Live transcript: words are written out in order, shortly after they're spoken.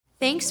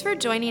Thanks for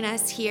joining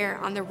us here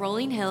on the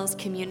Rolling Hills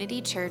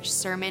Community Church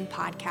Sermon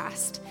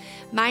Podcast.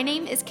 My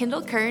name is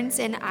Kendall Kearns,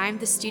 and I'm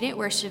the student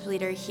worship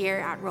leader here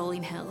at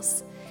Rolling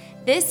Hills.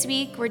 This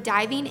week, we're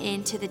diving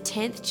into the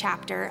 10th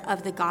chapter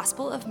of the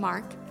Gospel of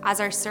Mark as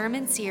our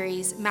sermon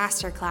series,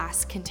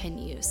 Masterclass,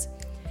 continues.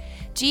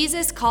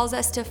 Jesus calls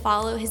us to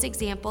follow his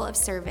example of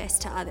service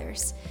to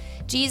others.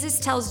 Jesus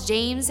tells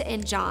James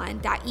and John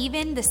that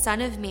even the Son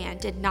of Man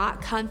did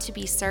not come to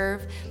be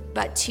served,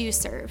 but to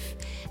serve,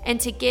 and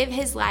to give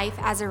his life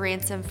as a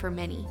ransom for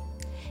many.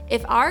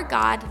 If our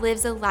God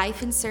lives a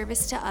life in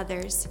service to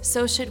others,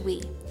 so should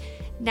we.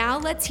 Now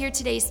let's hear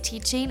today's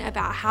teaching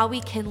about how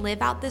we can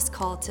live out this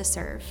call to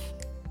serve.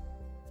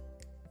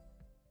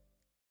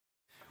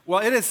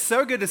 Well, it is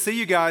so good to see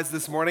you guys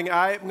this morning.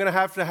 I'm going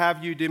to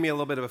have you do me a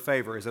little bit of a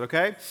favor. Is it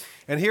okay?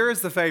 And here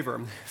is the favor.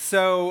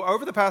 So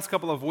over the past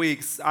couple of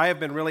weeks, I have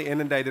been really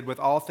inundated with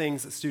all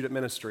things student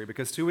ministry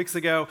because 2 weeks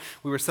ago,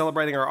 we were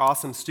celebrating our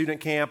awesome student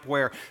camp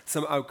where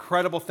some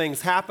incredible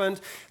things happened.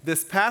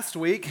 This past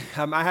week,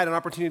 I had an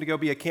opportunity to go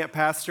be a camp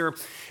pastor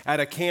at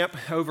a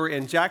camp over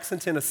in Jackson,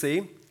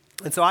 Tennessee.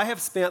 And so I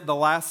have spent the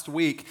last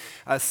week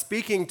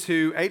speaking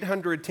to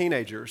 800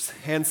 teenagers.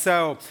 And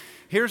so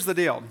here's the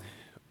deal.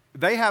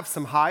 They have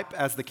some hype,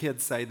 as the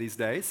kids say these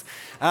days.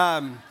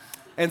 And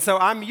so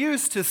I'm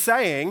used to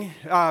saying,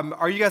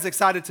 are you guys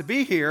excited to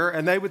be here?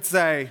 And they would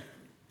say,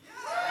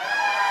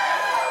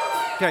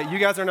 okay, you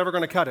guys are never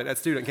going to cut it at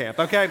student camp,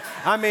 okay?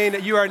 I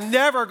mean, you are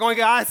never going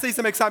to, I see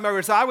some excitement over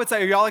here. So I would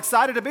say, are y'all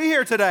excited to be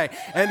here today?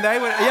 And they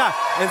would, yeah.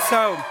 And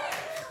so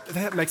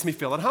that makes me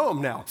feel at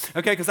home now,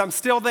 okay, because I'm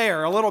still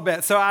there a little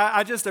bit. So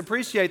I just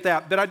appreciate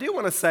that. But I do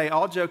want to say,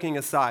 all joking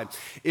aside,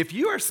 if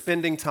you are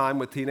spending time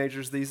with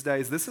teenagers these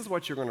days, this is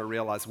what you're going to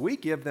realize. We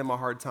give them a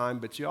hard time,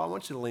 but I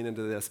want you to lean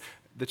into this.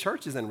 The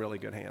church is in really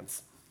good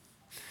hands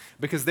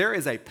because there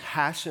is a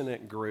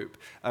passionate group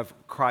of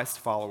Christ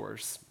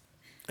followers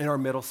in our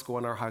middle school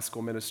and our high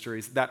school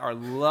ministries that are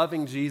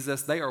loving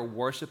Jesus. They are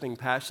worshiping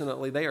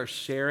passionately. They are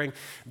sharing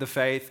their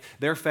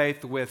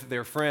faith with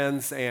their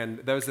friends and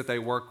those that they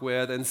work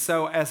with. And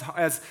so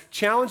as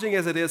challenging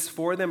as it is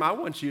for them, I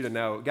want you to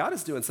know God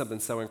is doing something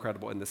so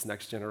incredible in this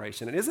next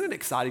generation. And isn't it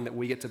exciting that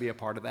we get to be a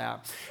part of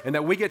that and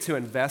that we get to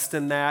invest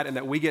in that and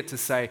that we get to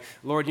say,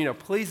 Lord,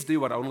 please do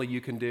what only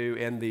you can do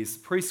in these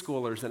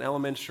preschoolers and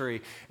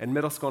elementary and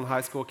middle school and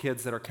high school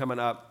kids that are coming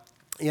up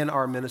in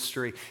our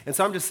ministry. And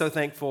so I'm just so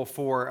thankful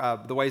for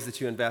the ways that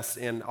you invest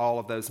in all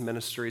of those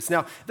ministries.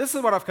 Now, this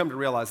is what I've come to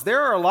realize.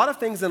 There are a lot of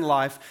things in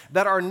life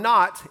that are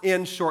not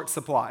in short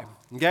supply.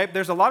 Okay?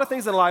 There's a lot of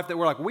things in life that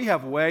we're like, we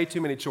have way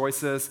too many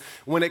choices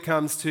when it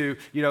comes to,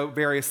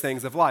 various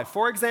things of life.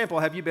 For example,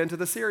 have you been to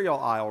the cereal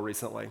aisle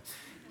recently?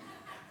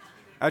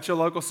 At your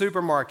local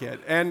supermarket?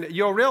 And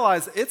you'll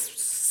realize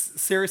it's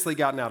seriously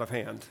gotten out of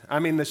hand. I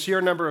mean, the sheer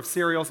number of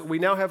cereals, we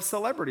now have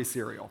celebrity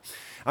cereal.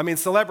 I mean,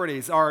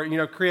 celebrities are,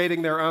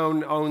 creating their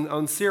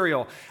own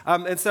cereal.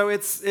 And so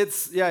it's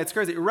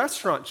crazy.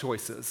 Restaurant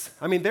choices.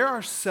 I mean, there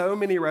are so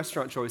many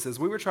restaurant choices.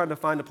 We were trying to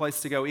find a place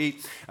to go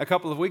eat a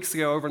couple of weeks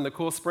ago over in the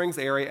Cool Springs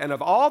area. And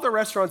of all the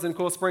restaurants in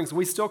Cool Springs,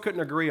 we still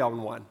couldn't agree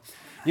on one.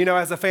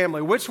 As a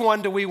family, which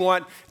one do we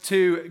want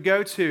to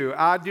go to?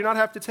 I do not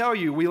have to tell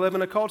you, we live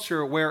in a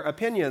culture where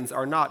opinions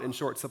are not in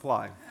short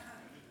supply.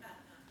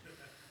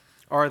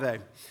 Are they?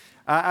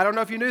 I don't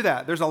know if you knew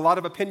that. There's a lot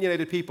of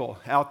opinionated people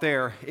out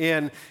there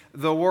in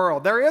the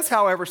world. There is,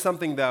 however,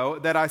 something, though,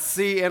 that I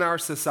see in our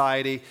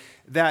society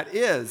that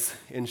is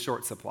in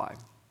short supply.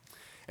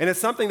 And it's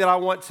something that I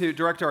want to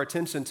direct our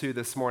attention to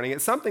this morning.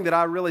 It's something that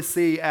I really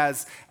see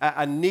as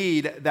a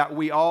need that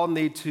we all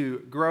need to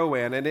grow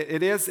in, and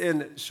it is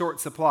in short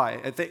supply.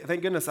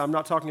 Thank goodness I'm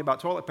not talking about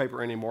toilet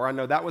paper anymore. I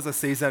know that was a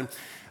season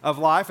of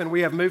life, and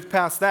we have moved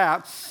past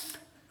that.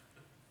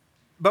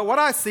 But what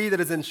I see that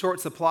is in short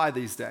supply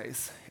these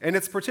days, and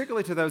it's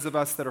particularly to those of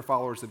us that are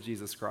followers of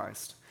Jesus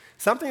Christ,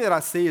 something that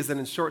I see is that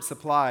in short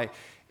supply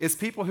is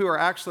people who are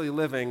actually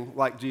living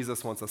like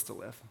Jesus wants us to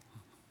live.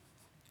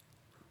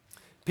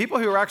 People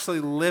who are actually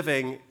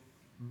living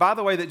by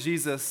the way that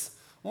Jesus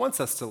wants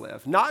us to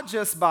live, not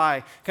just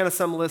by kind of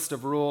some list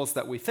of rules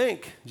that we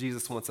think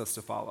Jesus wants us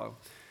to follow,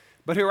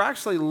 but who are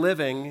actually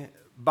living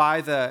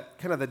by the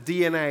kind of the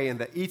DNA and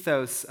the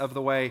ethos of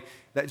the way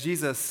that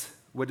Jesus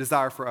would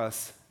desire for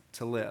us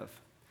to live.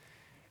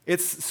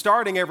 It's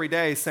starting every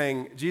day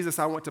saying, Jesus,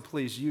 I want to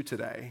please you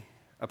today,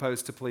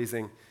 opposed to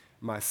pleasing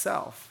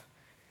myself.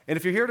 And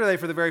if you're here today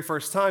for the very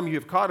first time, you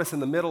have caught us in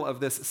the middle of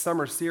this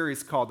summer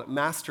series called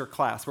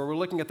Masterclass, where we're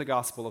looking at the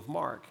Gospel of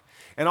Mark.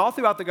 And all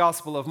throughout the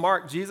Gospel of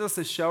Mark, Jesus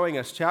is showing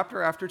us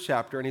chapter after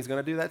chapter, and he's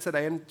going to do that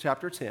today in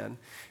chapter 10,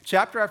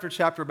 chapter after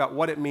chapter about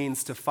what it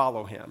means to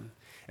follow him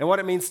and what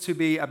it means to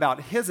be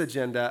about his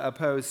agenda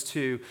opposed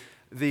to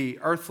the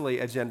earthly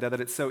agenda that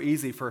it's so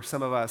easy for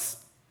some of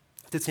us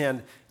to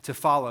tend to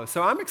follow.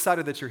 So I'm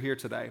excited that you're here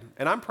today.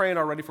 And I'm praying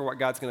already for what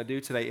God's going to do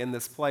today in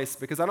this place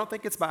because I don't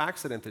think it's by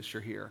accident that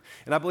you're here.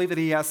 And I believe that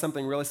he has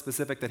something really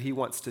specific that he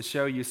wants to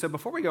show you. So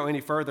before we go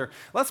any further,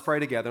 let's pray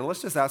together and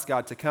let's just ask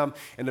God to come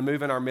and to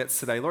move in our midst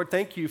today. Lord,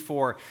 thank you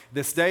for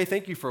this day.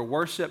 Thank you for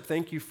worship.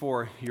 Thank you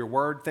for your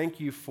word. Thank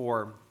you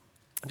for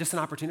just an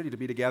opportunity to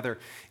be together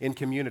in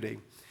community.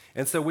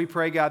 And so we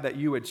pray, God, that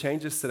you would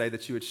change us today,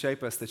 that you would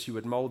shape us, that you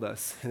would mold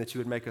us, and that you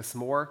would make us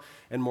more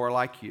and more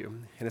like you.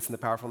 And it's in the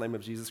powerful name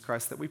of Jesus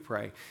Christ that we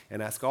pray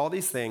and ask all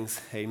these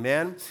things.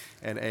 Amen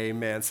and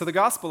amen. So the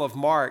Gospel of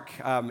Mark,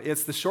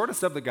 it's the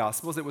shortest of the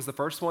Gospels. It was the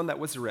first one that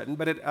was written,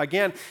 but it,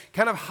 again,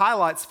 kind of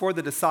highlights for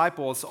the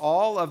disciples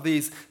all of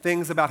these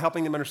things about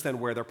helping them understand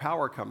where their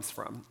power comes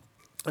from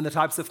and the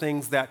types of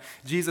things that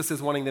Jesus is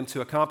wanting them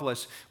to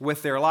accomplish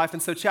with their life.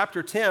 And so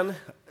chapter 10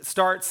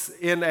 starts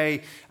in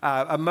a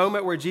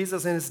moment where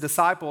Jesus and his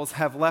disciples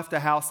have left a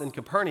house in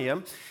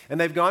Capernaum,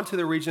 and they've gone to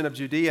the region of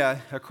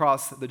Judea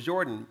across the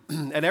Jordan.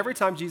 And every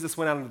time Jesus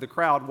went out into the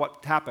crowd,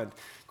 what happened?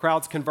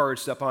 Crowds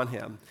converged upon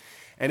him.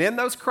 And in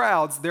those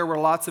crowds, there were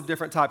lots of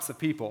different types of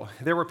people.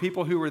 There were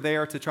people who were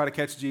there to try to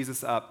catch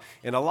Jesus up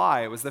in a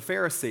lie. It was the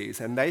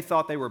Pharisees, and they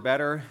thought they were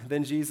better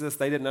than Jesus.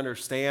 They didn't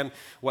understand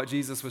what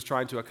Jesus was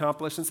trying to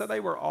accomplish, and so they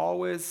were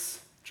always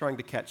trying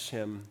to catch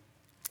him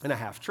in a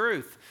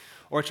half-truth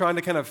or trying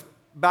to kind of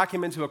back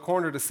him into a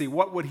corner to see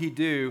what would he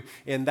do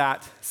in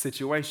that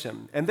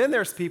situation. And then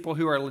there's people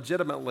who are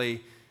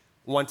legitimately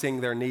wanting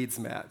their needs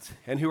met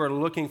and who are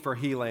looking for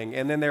healing.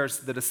 And then there's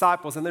the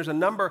disciples, and there's a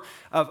number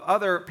of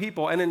other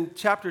people. And in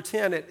chapter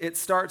 10, it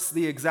starts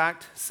the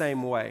exact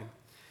same way.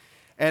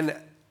 And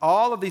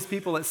all of these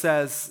people, it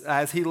says,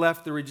 as he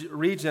left the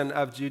region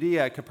of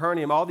Judea,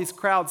 Capernaum, all these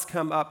crowds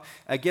come up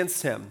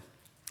against him.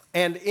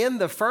 And in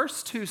the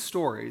first two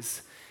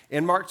stories,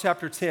 in Mark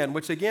chapter 10,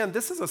 which again,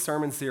 this is a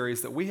sermon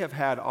series that we have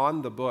had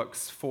on the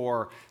books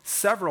for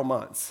several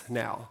months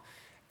now.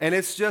 And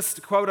it's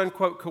just quote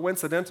unquote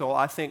coincidental,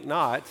 I think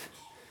not,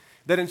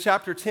 that in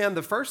chapter 10,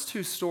 the first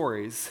two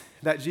stories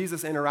that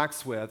Jesus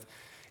interacts with,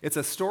 it's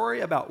a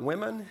story about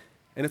women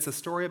and it's a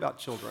story about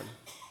children.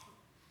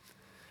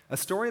 A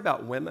story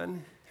about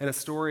women and a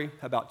story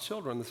about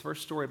children. This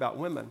first story about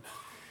women.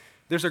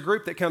 There's a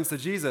group that comes to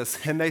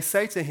Jesus and they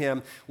say to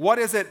him, what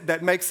is it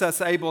that makes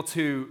us able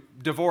to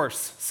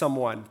divorce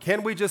someone?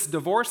 Can we just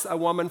divorce a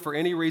woman for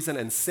any reason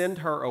and send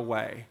her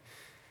away?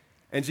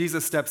 And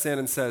Jesus steps in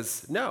and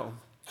says, no.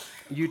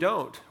 You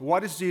don't.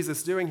 What is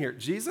Jesus doing here?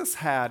 Jesus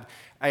had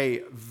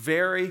a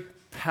very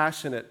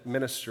passionate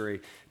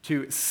ministry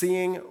to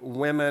seeing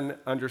women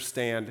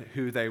understand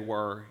who they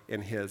were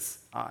in his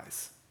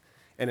eyes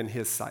and in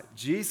his sight.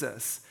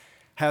 Jesus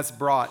has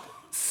brought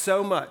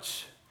so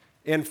much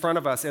in front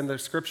of us in the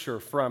scripture,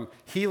 from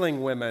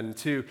healing women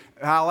to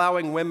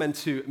allowing women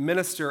to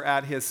minister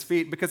at his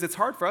feet, because it's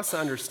hard for us to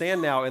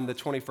understand now in the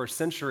 21st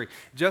century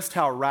just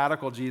how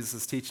radical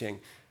Jesus' teaching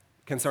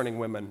concerning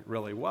women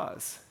really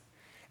was.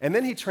 And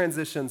then he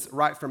transitions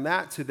right from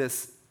that to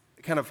this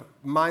kind of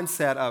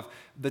mindset of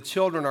the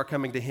children are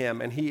coming to him,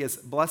 and he is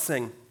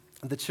blessing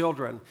the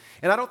children.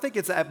 And I don't think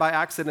it's by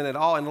accident at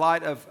all, in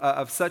light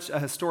of such a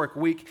historic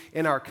week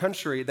in our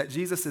country, that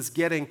Jesus is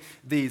getting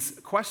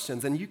these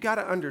questions. And you got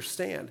to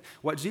understand,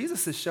 what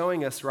Jesus is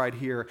showing us right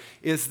here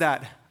is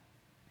that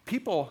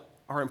people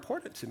are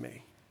important to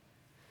me.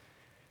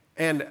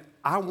 And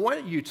I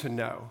want you to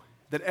know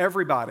that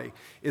everybody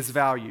is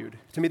valued.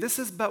 To me, this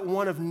is but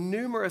one of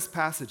numerous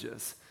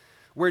passages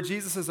where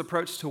Jesus'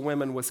 approach to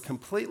women was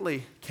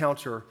completely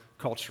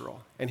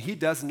countercultural. And he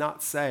does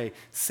not say,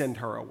 send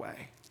her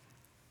away.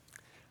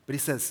 But he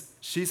says,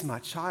 she's my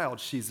child,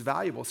 she's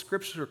valuable.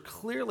 Scripture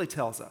clearly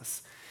tells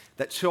us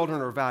that children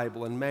are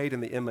valuable and made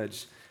in the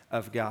image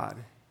of God.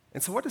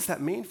 And so what does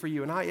that mean for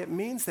you and I? It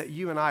means that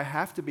you and I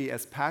have to be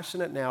as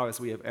passionate now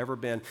as we have ever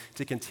been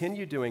to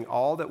continue doing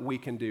all that we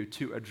can do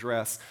to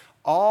address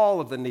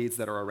all of the needs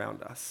that are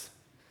around us.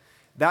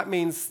 That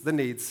means the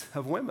needs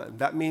of women.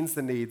 That means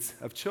the needs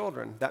of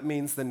children. That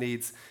means the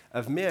needs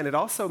of men. It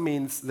also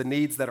means the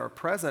needs that are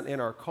present in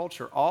our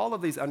culture, all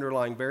of these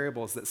underlying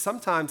variables that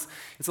sometimes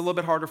it's a little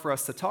bit harder for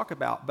us to talk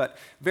about, but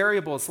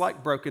variables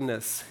like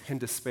brokenness and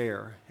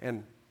despair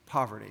and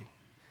poverty.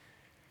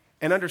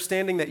 And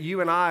understanding that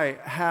you and I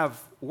have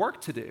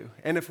work to do.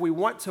 And if we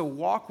want to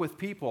walk with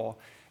people,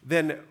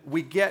 then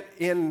we get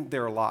in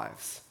their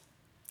lives.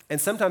 And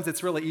sometimes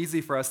it's really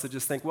easy for us to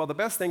just think, well, the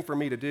best thing for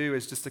me to do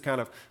is just to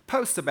kind of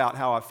post about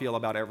how I feel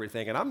about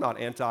everything. And I'm not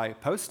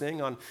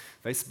anti-posting on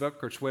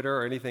Facebook or Twitter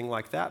or anything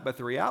like that. But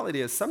the reality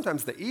is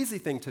sometimes the easy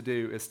thing to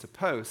do is to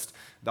post.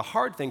 The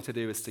hard thing to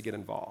do is to get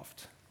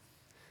involved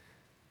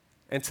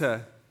and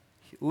to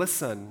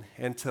listen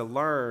and to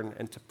learn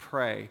and to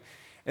pray.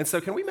 And so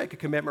can we make a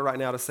commitment right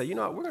now to say, you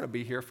know what, we're going to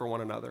be here for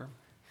one another.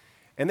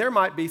 And there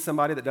might be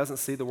somebody that doesn't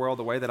see the world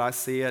the way that I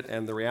see it.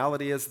 And the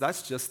reality is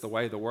that's just the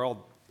way the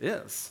world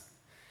is.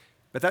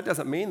 But that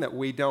doesn't mean that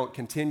we don't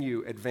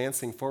continue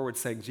advancing forward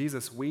saying,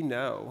 Jesus, we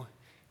know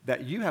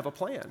that you have a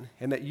plan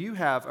and that you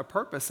have a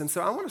purpose. And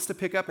so I want us to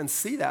pick up and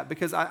see that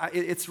because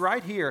it's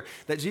right here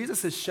that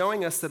Jesus is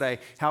showing us today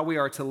how we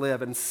are to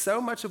live. And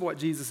so much of what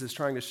Jesus is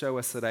trying to show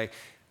us today,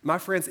 my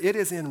friends, it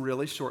is in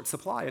really short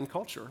supply in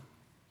culture.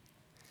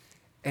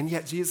 And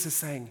yet Jesus is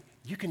saying,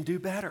 you can do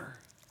better.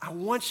 I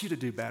want you to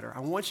do better. I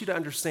want you to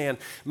understand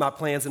my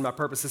plans and my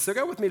purposes. So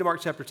go with me to Mark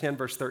chapter 10,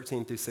 verse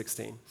 13 through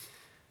 16.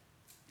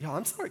 Y'all,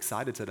 I'm so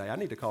excited today. I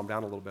need to calm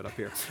down a little bit up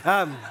here.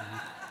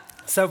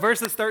 So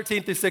verses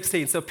 13 through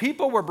 16. So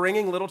people were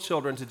bringing little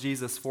children to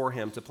Jesus for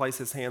him to place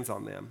his hands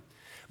on them.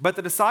 But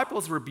the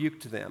disciples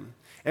rebuked them.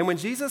 And when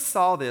Jesus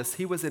saw this,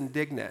 he was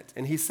indignant.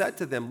 And he said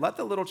to them, let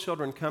the little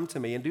children come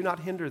to me and do not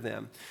hinder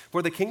them.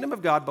 For the kingdom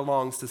of God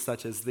belongs to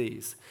such as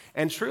these.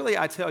 And truly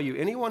I tell you,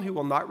 anyone who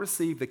will not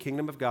receive the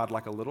kingdom of God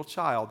like a little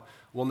child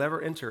will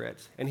never enter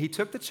it. And he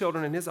took the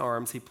children in his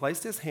arms, he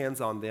placed his hands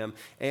on them,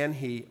 and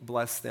he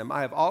blessed them.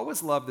 I have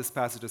always loved this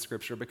passage of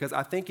Scripture because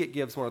I think it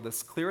gives one of the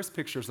clearest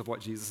pictures of what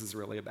Jesus is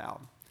really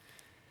about.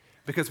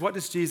 Because what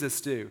does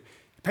Jesus do?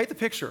 Paint the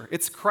picture.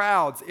 It's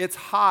crowds, it's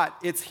hot,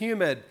 it's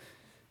humid.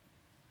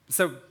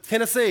 So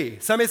Tennessee.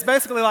 So I mean, it's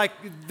basically like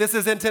this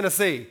is in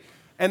Tennessee.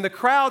 And the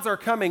crowds are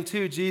coming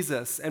to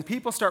Jesus, and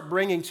people start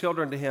bringing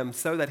children to him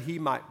so that he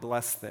might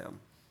bless them.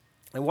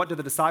 And what do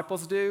the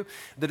disciples do?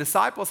 The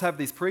disciples have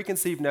these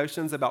preconceived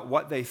notions about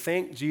what they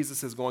think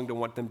Jesus is going to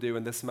want them to do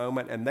in this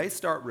moment, and they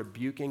start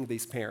rebuking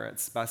these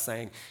parents by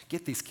saying,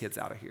 get these kids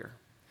out of here.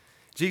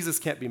 Jesus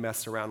can't be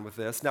messed around with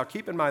this. Now,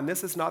 keep in mind,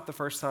 this is not the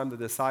first time the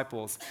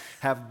disciples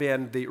have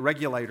been the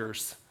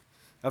regulators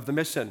of the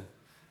mission.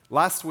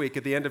 Last week,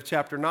 at the end of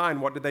chapter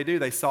 9, what did they do?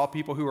 They saw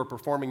people who were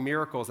performing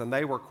miracles, and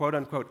they were, quote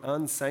unquote,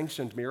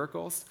 unsanctioned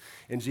miracles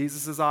in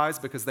Jesus' eyes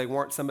because they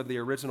weren't some of the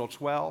original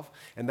 12.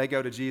 And they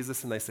go to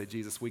Jesus and they say,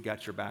 Jesus, we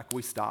got your back.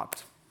 We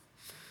stopped.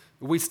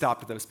 We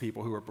stopped those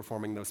people who were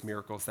performing those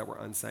miracles that were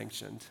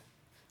unsanctioned.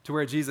 To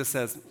where Jesus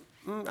says,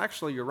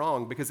 actually, you're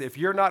wrong, because if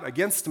you're not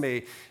against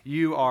me,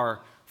 you are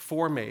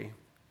for me.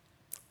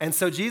 And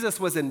so Jesus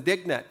was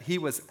indignant. He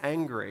was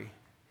angry.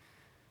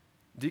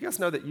 Do you guys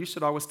know that you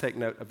should always take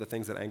note of the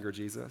things that anger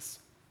Jesus?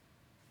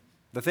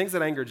 The things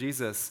that anger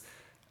Jesus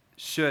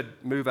should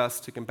move us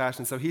to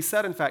compassion. So he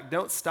said, in fact,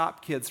 don't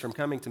stop kids from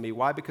coming to me.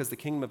 Why? Because the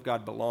kingdom of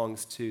God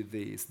belongs to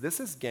these. This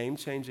is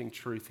game-changing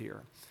truth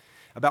here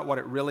about what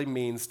it really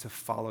means to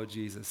follow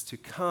Jesus, to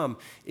come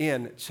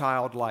in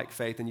childlike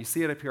faith. And you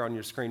see it up here on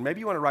your screen.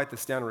 Maybe you want to write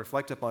this down and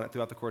reflect upon it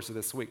throughout the course of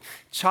this week.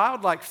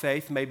 Childlike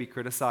faith may be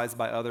criticized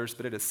by others,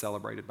 but it is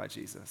celebrated by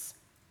Jesus.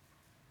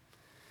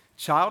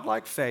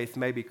 Childlike faith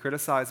may be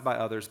criticized by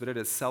others, but it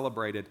is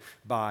celebrated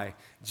by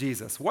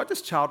Jesus. What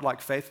does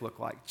childlike faith look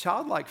like?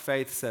 Childlike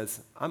faith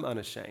says, I'm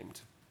unashamed.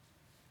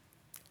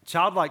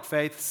 Childlike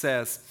faith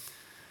says,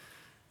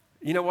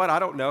 you know what? I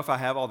don't know if I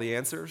have all the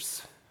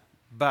answers,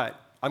 but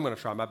I'm going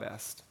to try my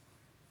best.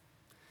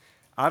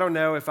 I don't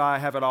know if I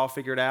have it all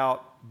figured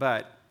out,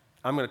 but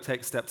I'm going to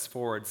take steps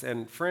forwards.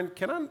 And friend,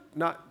 can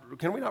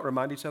we not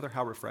remind each other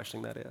how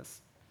refreshing that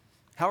is?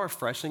 How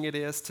refreshing it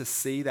is to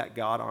see that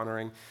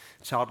God-honoring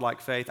childlike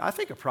faith. I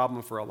think a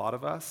problem for a lot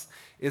of us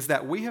is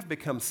that we have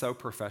become so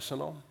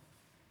professional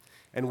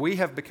and we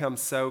have become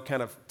so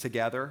kind of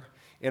together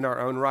in our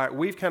own right.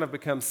 We've kind of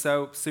become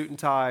so suit and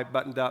tie,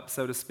 buttoned up,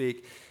 so to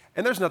speak.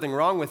 And there's nothing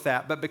wrong with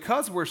that. But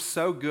because we're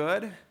so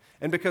good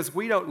and because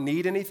we don't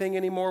need anything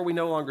anymore, we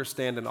no longer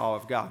stand in awe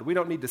of God. We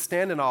don't need to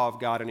stand in awe of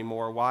God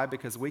anymore. Why?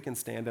 Because we can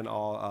stand in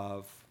awe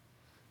of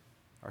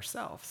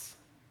ourselves.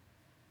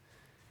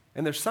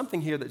 And there's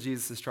something here that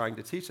Jesus is trying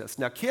to teach us.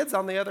 Now, kids,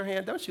 on the other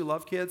hand, don't you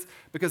love kids?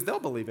 Because they'll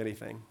believe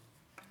anything.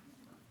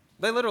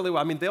 They literally will.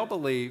 I mean, they'll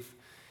believe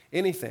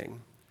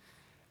anything.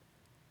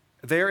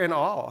 They're in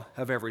awe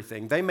of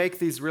everything. They make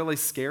these really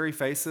scary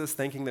faces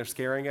thinking they're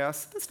scaring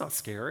us. That's not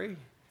scary.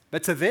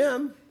 But to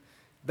them,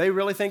 they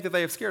really think that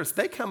they have scared us.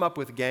 They come up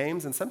with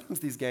games, and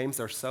sometimes these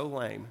games are so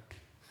lame.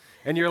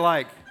 And you're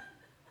like,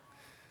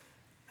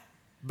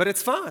 but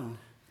it's fun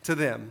to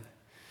them.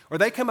 Or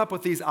they come up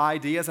with these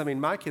ideas. I mean,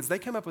 my kids, they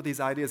come up with these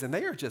ideas, and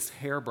they are just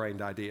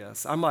harebrained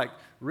ideas. I'm like,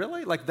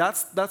 really? Like,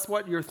 that's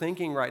what you're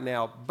thinking right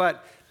now.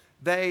 But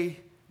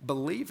they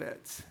believe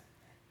it.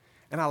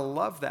 And I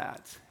love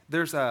that.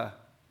 There's a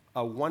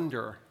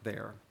wonder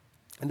there.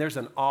 And there's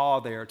an awe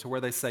there to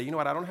where they say, you know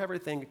what, I don't have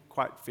everything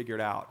quite figured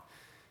out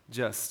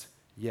just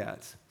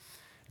yet.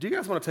 Do you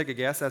guys want to take a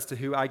guess as to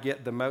who I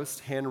get the most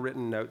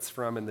handwritten notes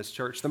from in this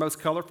church? The most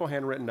colorful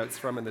handwritten notes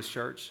from in this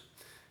church?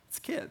 It's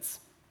kids.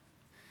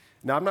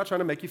 Now, I'm not trying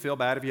to make you feel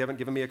bad if you haven't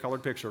given me a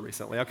colored picture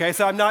recently, okay?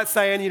 So I'm not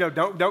saying,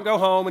 don't go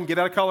home and get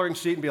out a coloring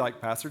sheet and be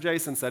like, Pastor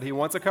Jason said he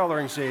wants a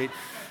coloring sheet,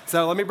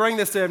 so let me bring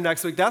this to him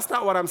next week. That's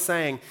not what I'm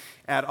saying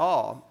at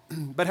all.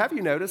 But have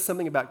you noticed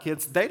something about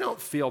kids? They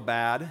don't feel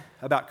bad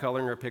about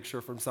coloring a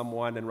picture from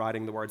someone and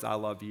writing the words, I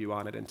love you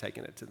on it and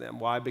taking it to them.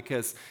 Why?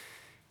 Because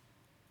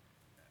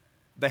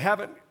they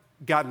haven't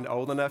gotten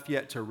old enough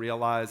yet to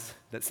realize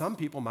that some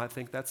people might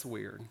think that's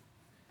weird.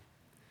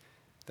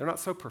 They're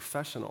not so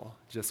professional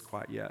just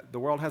quite yet. The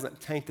world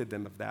hasn't tainted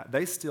them of that.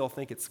 They still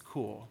think it's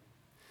cool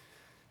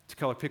to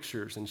color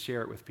pictures and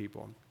share it with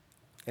people.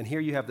 And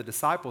here you have the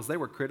disciples. They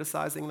were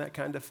criticizing that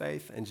kind of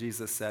faith, and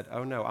Jesus said,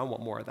 oh no, I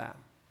want more of that.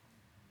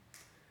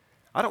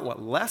 I don't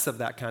want less of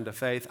that kind of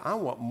faith. I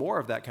want more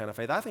of that kind of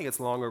faith. I think it's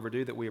long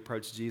overdue that we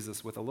approach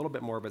Jesus with a little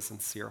bit more of a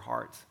sincere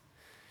heart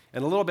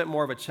and a little bit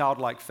more of a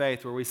childlike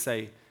faith where we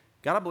say,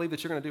 God, I believe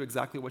that you're going to do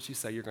exactly what you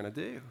say you're going to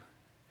do.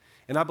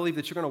 And I believe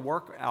that you're going to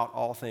work out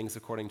all things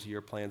according to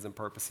your plans and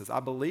purposes. I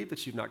believe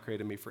that you've not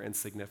created me for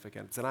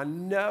insignificance. And I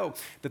know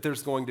that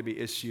there's going to be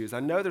issues.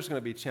 I know there's going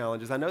to be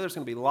challenges. I know there's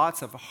going to be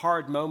lots of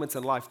hard moments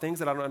in life, things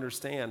that I don't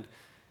understand.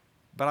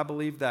 But I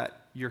believe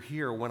that you're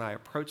here when I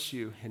approach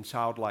you in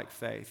childlike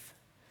faith.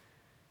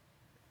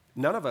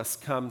 None of us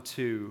come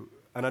to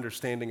an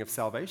understanding of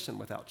salvation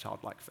without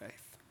childlike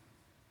faith.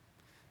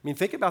 I mean,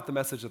 think about the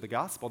message of the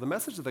gospel. The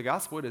message of the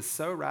gospel, it is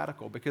so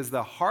radical because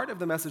the heart of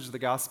the message of the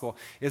gospel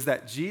is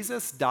that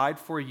Jesus died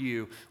for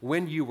you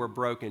when you were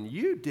broken.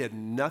 You did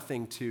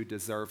nothing to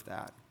deserve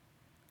that,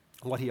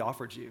 what he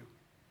offered you.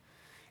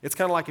 It's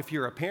kind of like if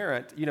you're a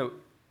parent,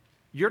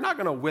 you're not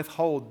going to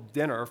withhold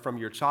dinner from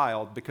your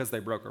child because they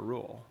broke a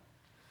rule.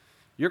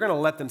 You're going to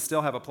let them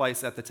still have a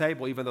place at the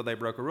table even though they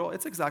broke a rule.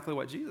 It's exactly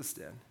what Jesus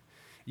did.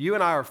 You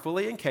and I are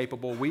fully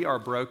incapable. We are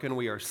broken.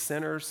 We are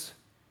sinners.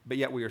 But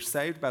yet we are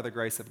saved by the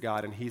grace of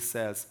God, and he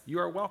says, you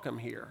are welcome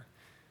here.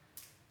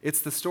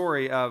 It's the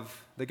story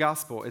of the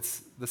gospel.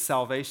 It's the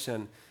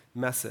salvation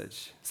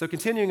message. So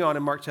continuing on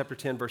in Mark chapter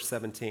 10, verse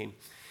 17.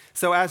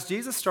 So as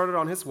Jesus started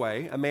on his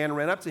way, a man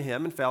ran up to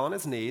him and fell on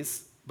his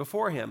knees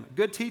before him.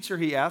 Good teacher,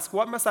 he asked,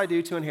 what must I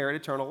do to inherit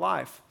eternal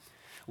life?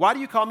 Why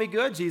do you call me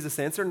good? Jesus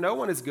answered, no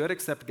one is good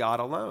except God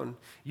alone.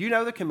 You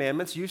know the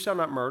commandments, you shall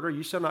not murder,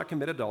 you shall not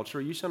commit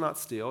adultery, you shall not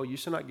steal, you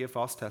shall not give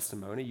false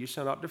testimony, you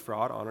shall not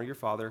defraud, honor your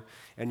father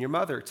and your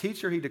mother.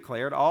 Teacher, he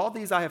declared, all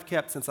these I have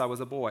kept since I was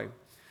a boy.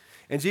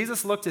 And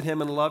Jesus looked at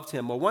him and loved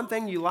him. Well, one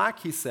thing you lack,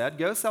 he said,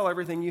 go sell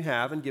everything you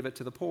have and give it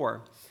to the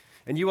poor,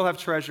 and you will have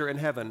treasure in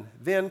heaven.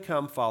 Then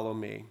come follow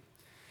me.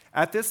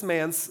 At this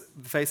man's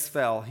face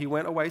fell. He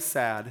went away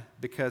sad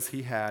because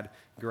he had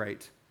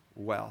great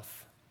wealth.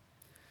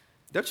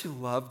 Don't you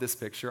love this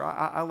picture?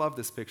 I love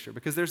this picture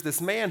because there's this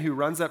man who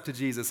runs up to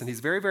Jesus and he's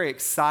very, very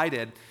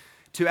excited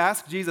to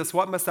ask Jesus,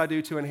 what must I do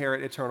to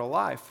inherit eternal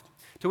life?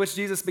 To which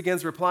Jesus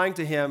begins replying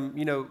to him,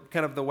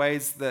 kind of the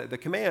ways, the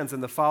commands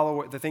and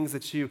the things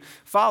that you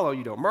follow.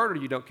 You don't murder,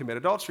 you don't commit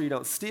adultery, you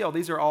don't steal.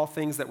 These are all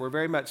things that were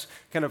very much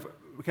kind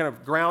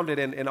of grounded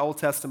in Old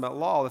Testament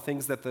law, the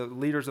things that the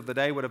leaders of the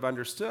day would have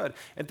understood.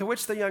 And to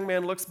which the young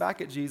man looks back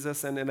at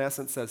Jesus and in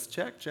essence says,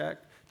 check, check,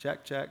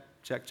 check, check,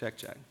 check, check,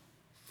 check.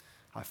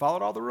 I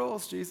followed all the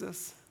rules,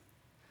 Jesus.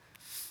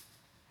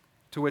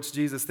 To which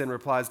Jesus then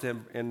replies to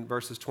him in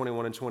verses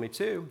 21 and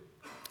 22.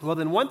 Well,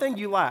 then one thing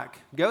you lack.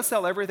 Go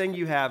sell everything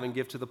you have and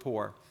give to the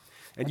poor,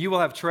 and you will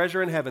have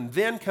treasure in heaven.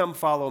 Then come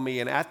follow me.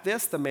 And at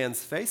this, the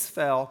man's face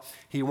fell.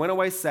 He went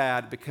away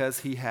sad because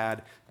he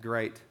had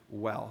great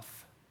wealth.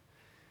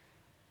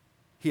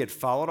 He had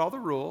followed all the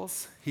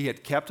rules. He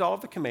had kept all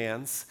of the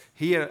commands.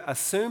 He had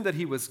assumed that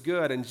he was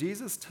good, and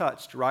Jesus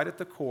touched right at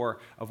the core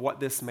of what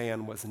this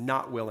man was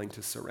not willing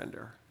to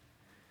surrender.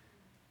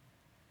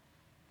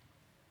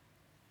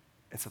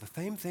 And so the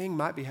same thing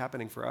might be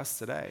happening for us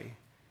today.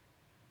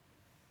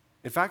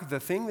 In fact, the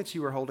thing that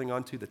you are holding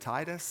on to the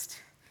tightest,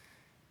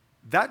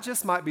 that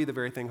just might be the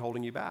very thing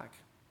holding you back.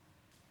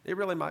 It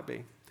really might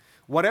be.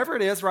 Whatever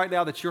it is right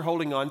now that you're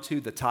holding on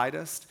to the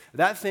tightest,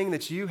 that thing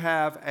that you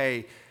have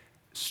a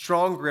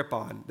strong grip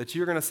on, that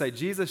you're going to say,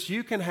 Jesus,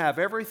 you can have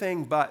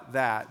everything but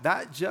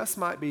that just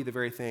might be the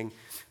very thing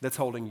that's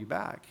holding you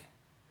back.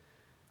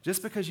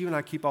 Just because you and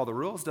I keep all the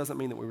rules doesn't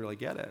mean that we really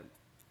get it.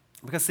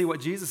 Because see,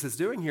 what Jesus is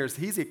doing here is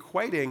he's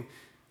equating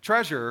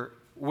treasure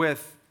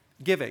with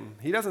giving.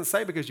 He doesn't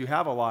say because you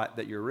have a lot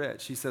that you're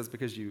rich. He says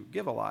because you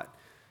give a lot,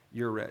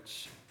 you're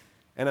rich.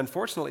 And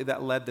unfortunately,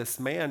 that led this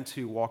man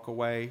to walk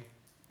away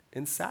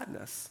in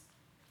sadness.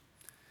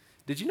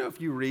 Did you know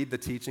if you read the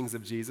teachings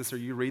of Jesus or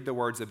you read the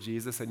words of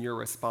Jesus and your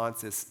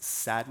response is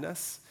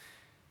sadness,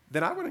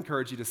 then I would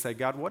encourage you to say,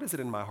 God, what is it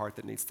in my heart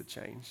that needs to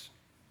change?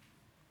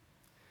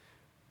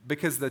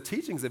 Because the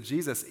teachings of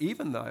Jesus,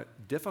 even the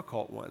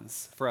difficult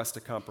ones for us to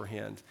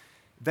comprehend,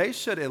 they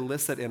should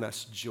elicit in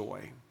us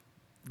joy.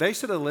 They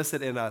should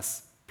elicit in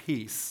us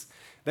peace.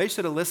 They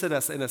should elicit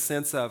us in a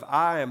sense of,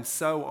 I am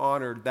so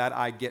honored that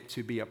I get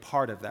to be a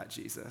part of that,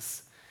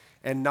 Jesus.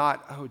 And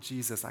not, oh,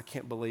 Jesus, I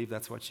can't believe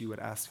that's what you would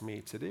ask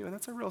me to do. And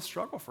that's a real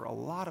struggle for a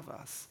lot of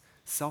us,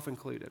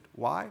 self-included.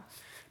 Why?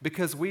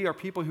 Because we are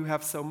people who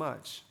have so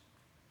much.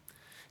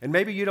 And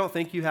maybe you don't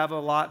think you have a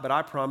lot, but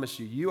I promise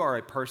you, you are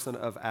a person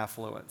of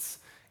affluence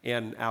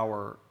in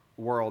our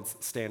world's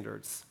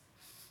standards.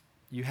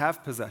 You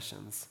have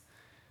possessions.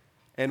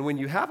 And when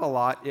you have a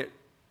lot, it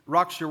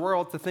rocks your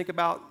world to think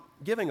about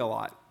giving a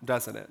lot,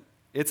 doesn't it?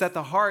 It's at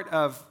the heart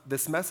of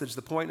this message,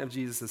 the point of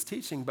Jesus'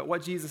 teaching. But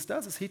what Jesus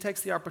does is he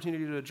takes the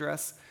opportunity to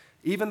address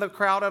even the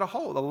crowd at a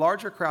whole, the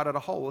larger crowd at a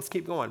whole. Let's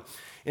keep going.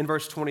 In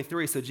verse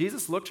 23, so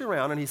Jesus looked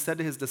around and he said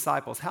to his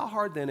disciples, how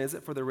hard then is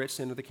it for the rich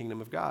to enter the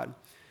kingdom of God?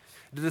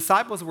 The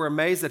disciples were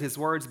amazed at his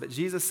words, but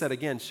Jesus said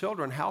again,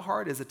 "Children, how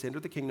hard is it to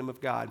enter the kingdom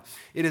of God?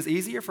 It is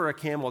easier for a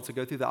camel to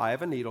go through the eye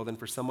of a needle than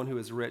for someone who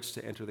is rich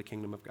to enter the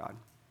kingdom of God."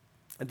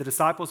 And the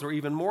disciples were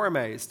even more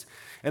amazed.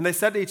 And they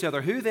said to each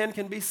other, "Who then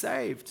can be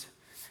saved?"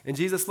 And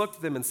Jesus looked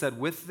at them and said,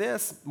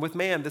 with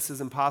man this is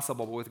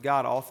impossible, but with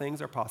God all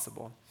things are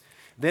possible."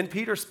 Then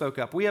Peter spoke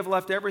up, "We have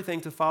left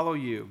everything to follow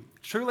you."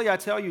 "Truly I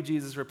tell you,"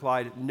 Jesus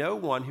replied, "no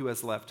one who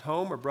has left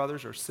home or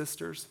brothers or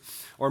sisters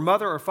or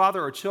mother or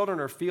father or children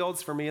or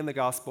fields for me in the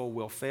gospel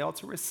will fail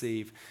to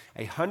receive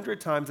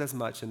 100 times as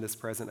much in this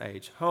present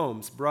age.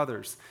 Homes,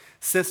 brothers,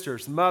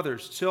 sisters,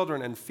 mothers,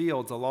 children, and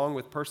fields, along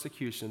with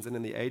persecutions, and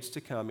in the age to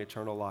come,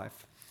 eternal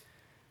life.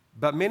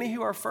 But many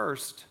who are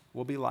first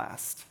will be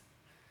last,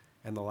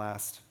 and the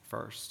last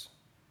first."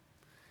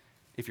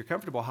 If you're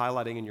comfortable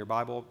highlighting in your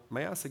Bible,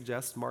 may I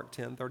suggest Mark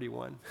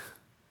 10:31?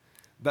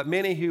 "But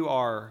many who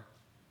are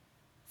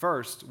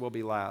first will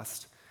be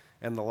last,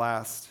 and the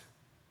last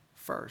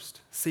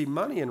first." See,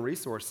 money and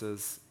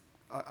resources,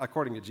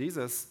 according to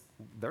Jesus,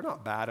 they're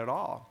not bad at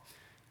all.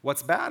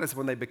 What's bad is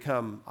when they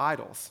become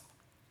idols.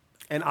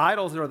 And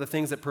idols are the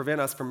things that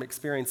prevent us from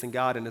experiencing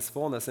God in his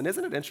fullness. And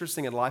isn't it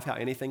interesting in life how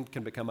anything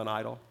can become an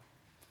idol?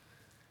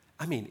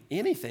 I mean,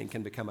 anything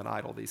can become an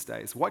idol these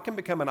days. What can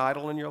become an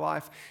idol in your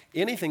life?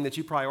 Anything that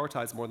you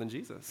prioritize more than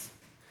Jesus.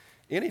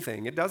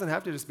 Anything. It doesn't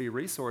have to just be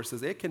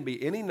resources. It can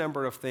be any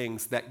number of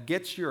things that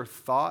get your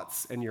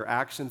thoughts and your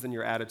actions and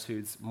your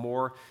attitudes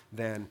more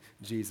than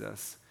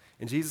Jesus.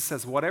 And Jesus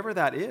says, whatever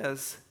that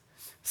is,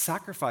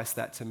 sacrifice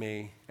that to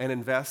me and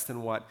invest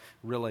in what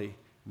really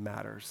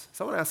matters.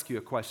 So I want to ask you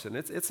a question.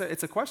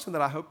 It's a question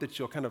that I hope that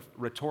you'll kind of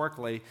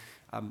rhetorically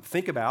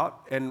think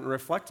about and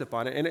reflect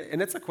upon it.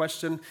 And it's a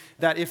question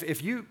that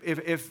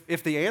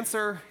if the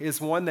answer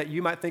is one that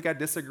you might think I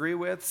disagree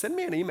with, send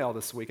me an email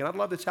this week, and I'd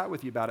love to chat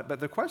with you about it. But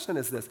the question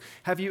is this: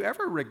 have you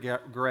ever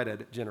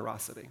regretted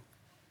generosity?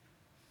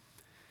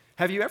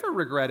 Have you ever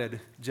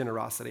regretted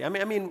generosity? I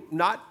mean,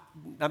 not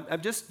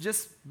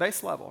just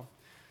base level.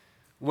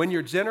 When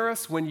you're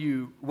generous, when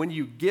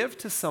you give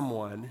to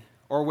someone,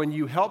 or when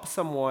you help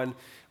someone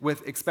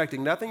with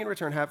expecting nothing in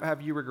return,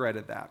 have you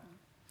regretted that?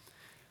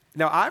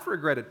 Now, I've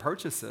regretted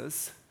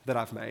purchases that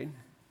I've made.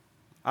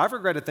 I've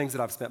regretted things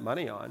that I've spent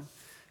money on.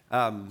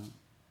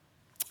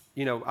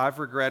 I've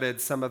regretted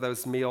some of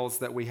those meals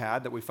that we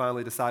had that we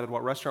finally decided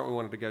what restaurant we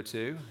wanted to go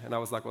to. And I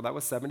was like, well, that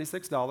was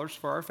 $76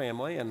 for our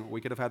family, and we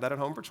could have had that at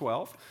home for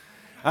 $12.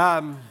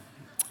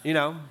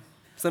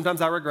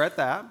 Sometimes I regret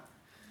that.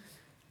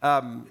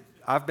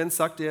 I've been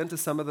sucked into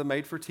some of the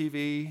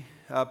made-for-TV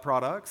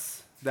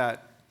products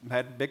that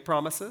had big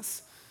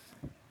promises.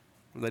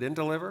 They didn't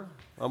deliver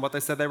on what they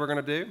said they were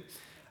going to do.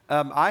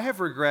 I have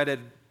regretted,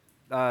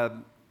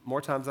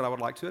 more times than I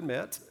would like to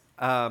admit,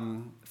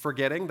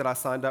 forgetting that I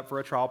signed up for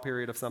a trial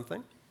period of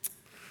something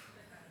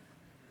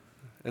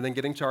and then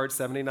getting charged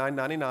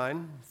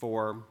 $79.99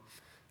 for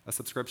a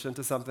subscription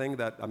to something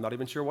that I'm not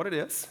even sure what it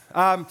is.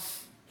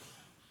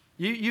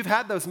 You've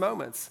had those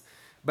moments.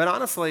 But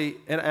honestly,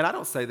 and I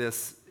don't say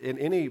this in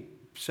any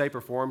shape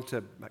or form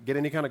to get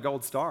any kind of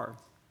gold star,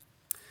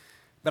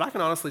 but I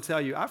can honestly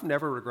tell you, I've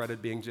never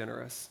regretted being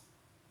generous.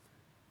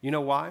 You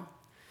know why?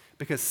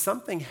 Because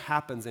something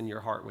happens in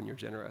your heart when you're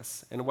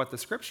generous. And what the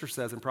scripture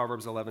says in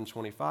Proverbs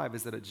 11:25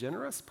 is that a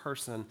generous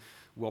person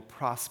will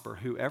prosper.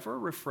 Whoever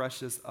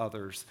refreshes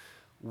others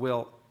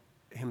will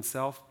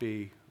himself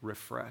be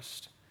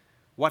refreshed.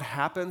 What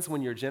happens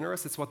when you're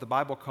generous? It's what the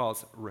Bible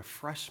calls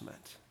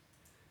refreshment.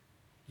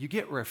 You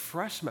get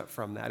refreshment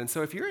from that. And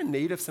so if you're in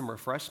need of some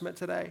refreshment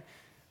today,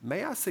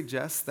 may I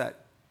suggest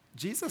that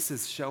Jesus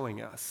is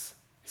showing us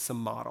some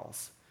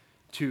models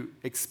to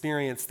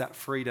experience that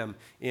freedom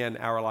in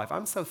our life.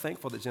 I'm so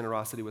thankful that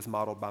generosity was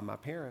modeled by my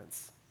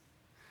parents.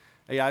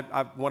 Hey,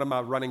 one of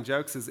my running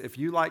jokes is, if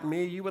you like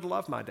me, you would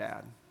love my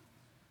dad.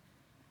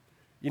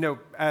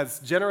 As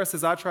generous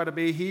as I try to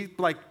be, he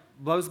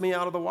blows me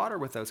out of the water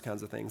with those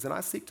kinds of things. And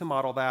I seek to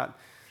model that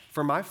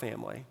for my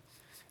family.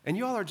 And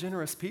you all are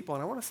generous people,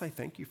 and I want to say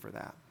thank you for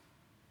that.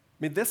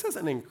 This is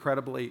an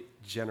incredibly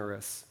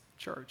generous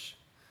church.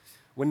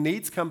 When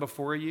needs come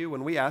before you,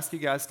 when we ask you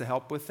guys to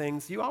help with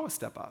things, you always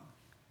step up.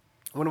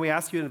 When we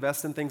ask you to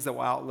invest in things that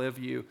will outlive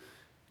you,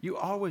 you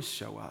always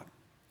show up.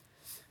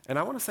 And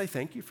I want to say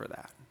thank you for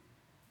that.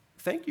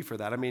 Thank you for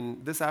that.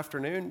 This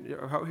afternoon,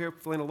 here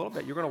in a little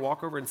bit, you're going to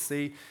walk over and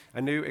see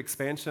a new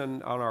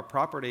expansion on our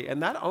property,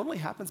 and that only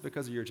happens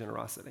because of your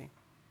generosity.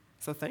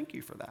 So thank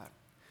you for that.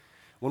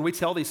 When we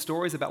tell these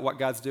stories about what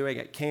God's doing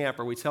at camp,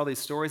 or we tell these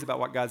stories about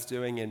what God's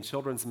doing in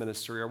children's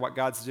ministry, or what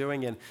God's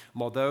doing in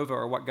Moldova,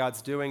 or what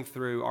God's doing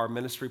through our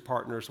ministry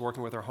partners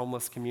working with our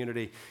homeless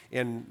community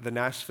in the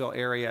Nashville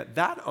area,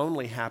 that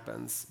only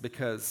happens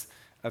because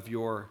of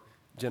your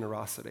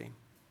generosity.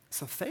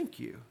 So thank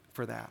you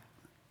for that.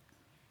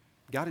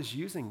 God is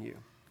using you.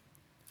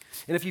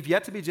 And if you've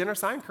yet to be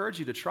generous, I encourage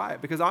you to try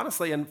it, because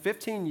honestly, in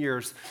 15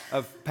 years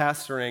of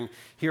pastoring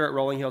here at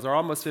Rolling Hills, or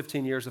almost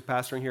 15 years of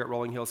pastoring here at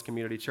Rolling Hills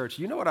Community Church,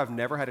 you know what I've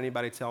never had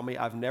anybody tell me?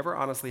 I've never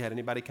honestly had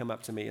anybody come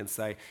up to me and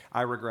say,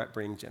 I regret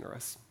being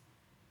generous.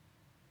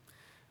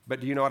 But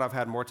do you know what? I've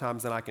had more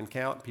times than I can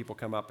count. People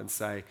come up and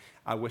say,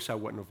 I wish I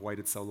wouldn't have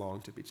waited so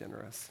long to be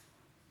generous.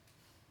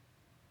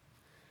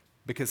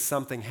 Because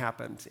something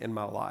happened in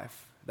my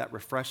life. That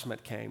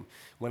refreshment came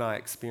when I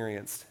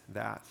experienced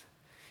that.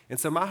 And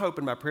so my hope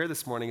and my prayer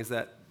this morning is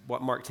that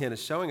what Mark 10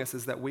 is showing us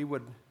is that we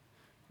would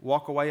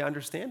walk away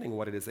understanding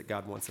what it is that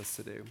God wants us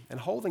to do and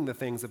holding the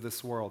things of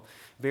this world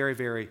very,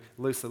 very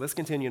loosely. Let's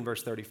continue in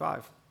verse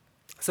 35.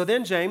 So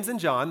then James and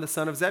John, the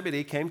son of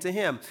Zebedee, came to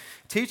him.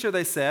 Teacher,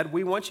 they said,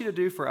 we want you to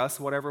do for us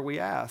whatever we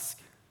ask.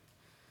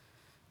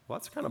 Well,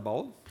 that's kind of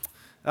bold.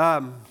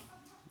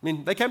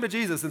 They came to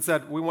Jesus and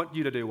said, we want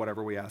you to do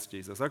whatever we ask,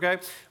 Jesus, okay?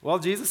 Well,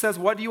 Jesus says,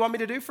 what do you want me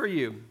to do for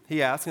you?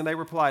 He asked, and they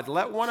replied,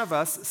 let one of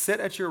us sit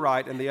at your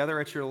right and the other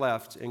at your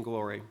left in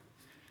glory.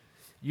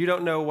 You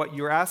don't know what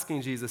you're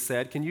asking, Jesus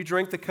said. Can you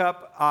drink the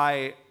cup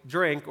I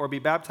drink or be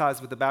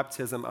baptized with the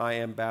baptism I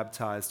am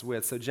baptized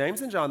with? So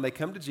James and John, they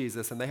come to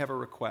Jesus and they have a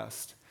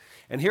request.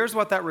 And here's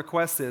what that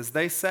request is.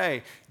 They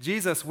say,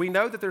 Jesus, we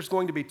know that there's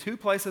going to be two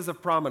places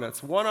of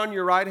prominence, one on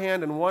your right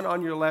hand and one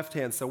on your left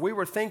hand. So we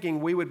were thinking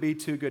we would be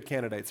two good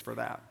candidates for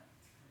that.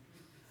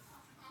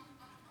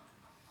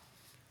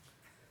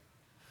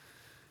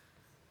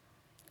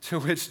 To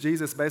which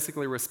Jesus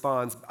basically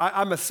responds,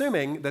 I'm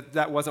assuming that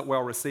that wasn't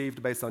well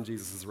received based on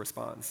Jesus'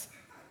 response.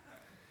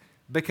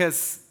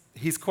 Because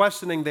he's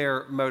questioning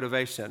their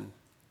motivation.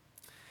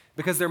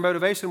 Because their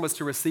motivation was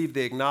to receive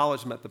the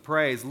acknowledgement, the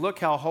praise. Look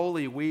how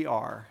holy we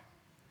are.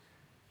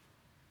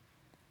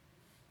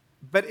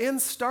 But in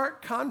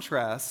stark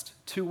contrast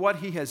to what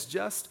he has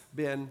just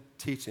been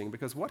teaching.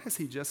 Because what has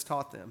he just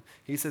taught them?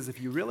 He says, if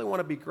you really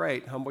want to be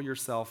great, humble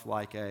yourself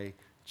like a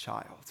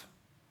child.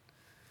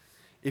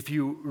 If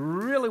you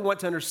really want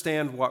to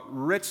understand what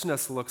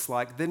richness looks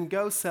like, then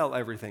go sell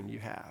everything you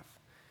have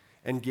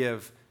and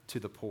give to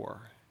the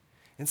poor.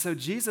 And so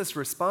Jesus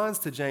responds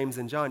to James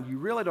and John, you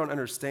really don't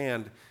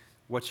understand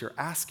what you're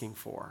asking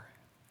for.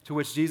 To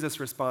which Jesus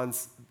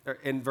responds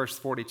in verse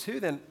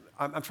 42, then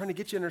I'm trying to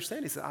get you to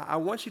understand. He said, I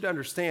want you to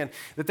understand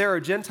that there are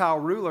Gentile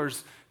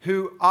rulers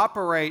who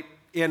operate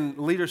in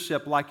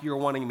leadership like you're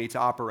wanting me to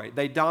operate.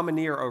 They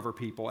domineer over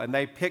people, and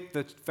they pick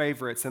the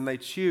favorites, and they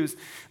choose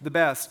the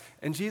best.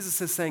 And Jesus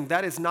is saying,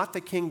 that is not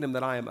the kingdom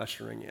that I am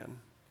ushering in.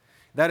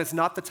 That is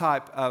not the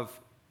type of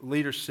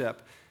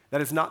leadership.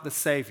 That is not the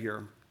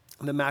Savior,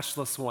 the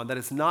matchless one. That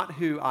is not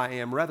who I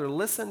am. Rather,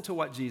 listen to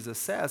what Jesus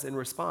says in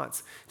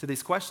response to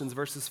these questions,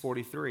 verses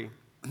 43.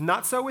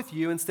 Not so with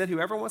you. Instead,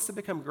 whoever wants to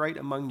become great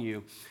among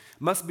you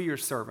must be your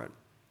servant.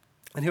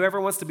 And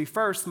whoever wants to be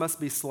first must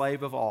be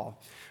slave of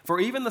all. For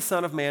even the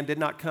Son of Man did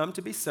not come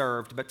to be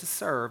served, but to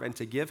serve and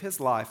to give his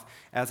life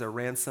as a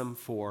ransom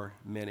for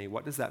many.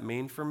 What does that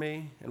mean for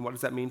me? And what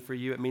does that mean for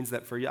you? It means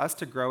that for us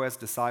to grow as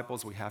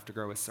disciples, we have to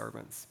grow as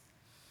servants.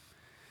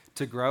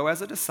 To grow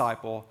as a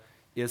disciple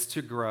is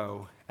to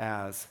grow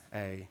as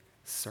a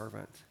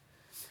servant.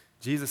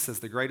 Jesus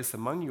says the greatest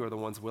among you are the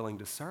ones willing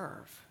to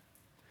serve.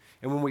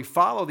 And when we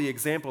follow the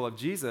example of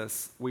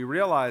Jesus, we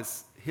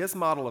realize his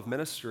model of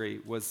ministry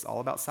was all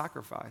about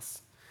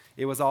sacrifice.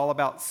 It was all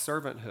about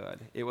servanthood.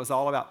 It was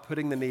all about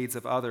putting the needs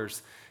of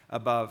others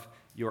above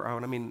your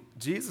own.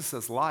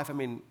 Jesus' life,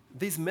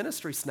 these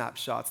ministry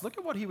snapshots, look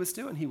at what he was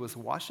doing. He was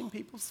washing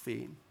people's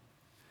feet.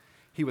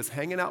 He was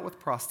hanging out with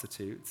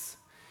prostitutes.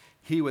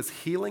 He was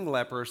healing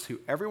lepers who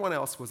everyone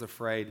else was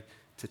afraid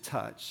to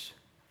touch.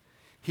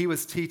 He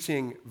was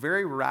teaching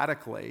very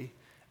radically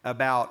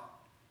about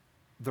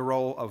the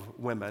role of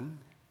women.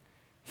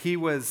 He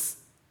was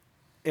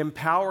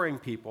empowering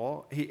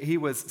people. He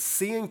was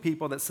seeing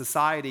people that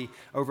society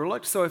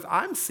overlooked. So if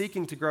I'm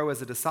seeking to grow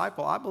as a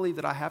disciple, I believe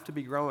that I have to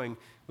be growing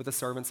with a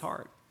servant's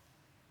heart.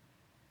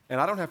 And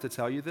I don't have to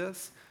tell you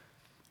this,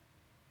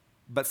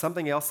 but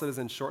something else that is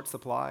in short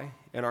supply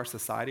in our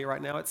society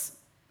right now, it's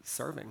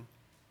serving.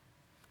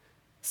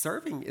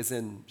 Serving is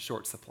in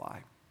short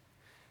supply.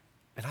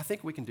 And I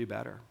think we can do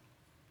better.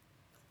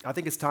 I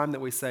think it's time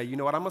that we say, you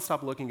know what, I'm going to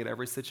stop looking at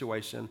every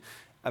situation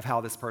of how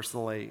this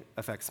personally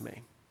affects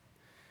me.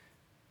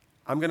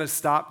 I'm going to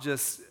stop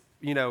just,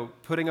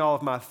 putting all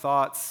of my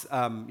thoughts,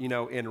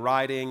 in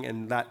writing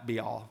and that be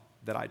all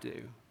that I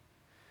do.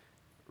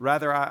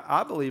 Rather,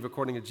 I believe,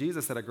 according to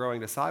Jesus, that a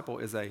growing disciple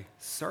is a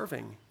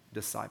serving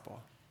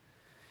disciple.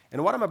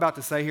 And what I'm about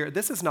to say here,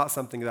 this is not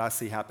something that I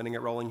see happening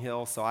at Rolling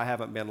Hill, so I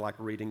haven't been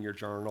reading your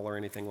journal or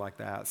anything like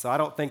that. So I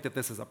don't think that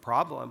this is a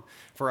problem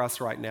for us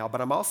right now,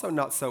 but I'm also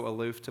not so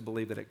aloof to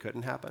believe that it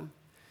couldn't happen.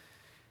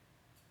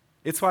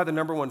 It's why the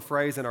number one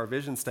phrase in our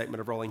vision statement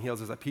of Rolling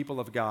Hills is a people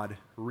of God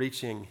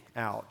reaching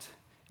out.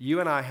 You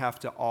and I have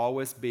to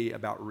always be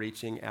about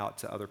reaching out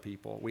to other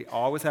people. We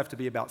always have to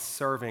be about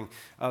serving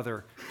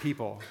other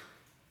people.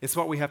 It's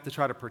what we have to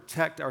try to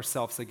protect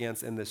ourselves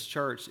against in this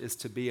church, is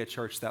to be a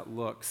church that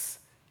looks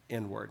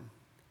inward.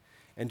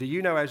 And do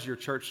you know, as your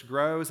church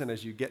grows and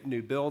as you get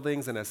new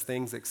buildings and as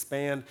things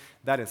expand,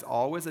 that is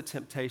always a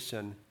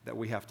temptation that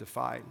we have to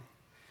fight.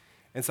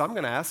 And so I'm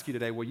going to ask you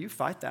today, will you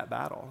fight that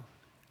battle?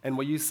 And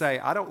will you say,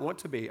 I don't want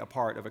to be a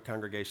part of a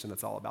congregation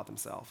that's all about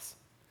themselves.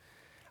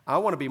 I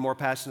want to be more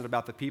passionate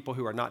about the people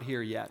who are not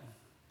here yet.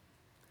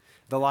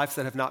 the lives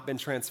that have not been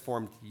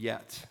transformed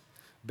yet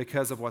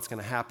because of what's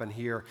going to happen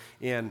here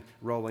in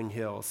Rolling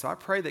Hills. So I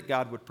pray that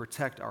God would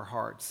protect our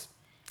hearts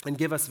and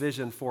give us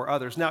vision for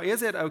others. Now,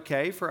 is it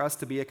okay for us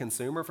to be a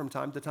consumer from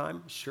time to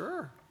time?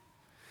 Sure.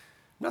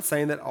 I'm not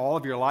saying that all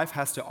of your life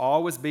has to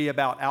always be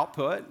about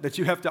output, that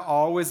you have to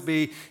always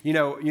be,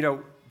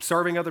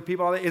 serving other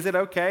people. Is it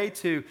okay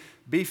to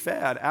be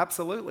fed?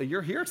 Absolutely.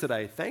 You're here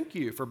today. Thank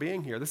you for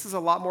being here. This is a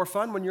lot more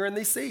fun when you're in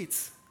these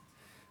seats.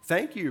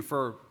 Thank you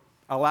for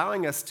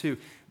allowing us to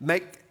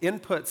make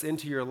inputs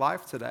into your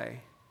life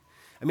today.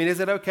 I mean, is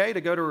it okay to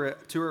go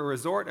to a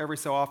resort every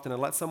so often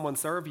and let someone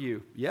serve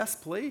you? Yes,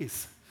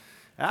 please.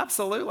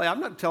 Absolutely. I'm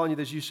not telling you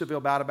that you should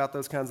feel bad about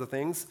those kinds of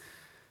things.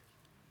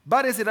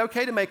 But is it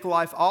okay to make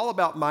life all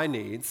about my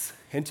needs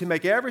and to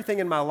make everything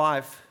in my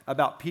life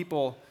about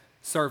people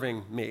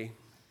serving me,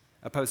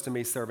 opposed to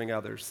me serving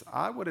others?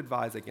 I would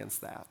advise against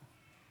that.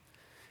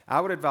 I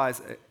would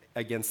advise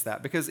against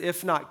that because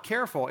if not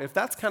careful, if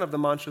that's kind of the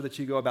mantra that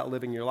you go about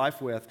living your life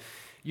with,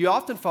 you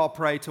often fall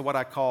prey to what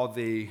I call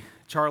the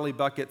Charlie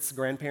Bucket's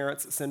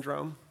grandparents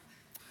syndrome.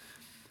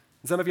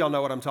 Some of y'all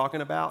know what I'm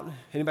talking about.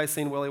 Anybody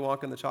seen Willy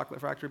Wonka and the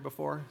Chocolate Factory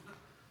before?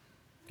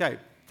 Okay.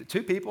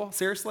 2 people?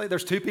 Seriously?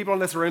 There's 2 people in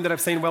this room that have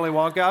seen Willy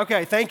Wonka?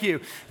 Okay, thank you.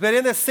 But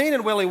in this scene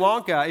in Willy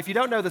Wonka, if you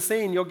don't know the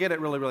scene, you'll get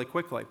it really, really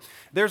quickly.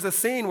 There's a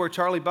scene where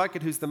Charlie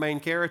Bucket, who's the main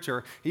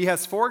character, he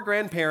has 4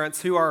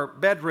 grandparents who are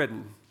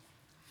bedridden,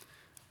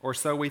 or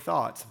so we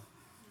thought.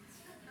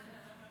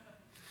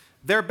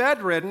 They're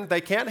bedridden.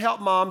 They can't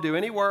help mom do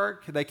any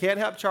work. They can't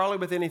help Charlie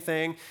with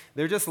anything.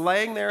 They're just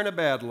laying there in a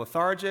bed,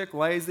 lethargic,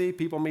 lazy,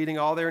 people meeting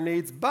all their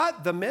needs.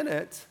 But the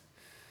minute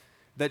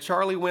that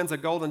Charlie wins a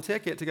golden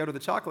ticket to go to the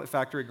chocolate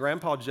factory,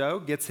 Grandpa Joe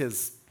gets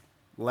his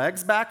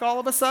legs back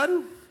all of a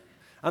sudden.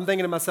 I'm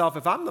thinking to myself,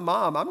 if I'm the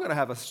mom, I'm going to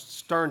have a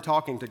stern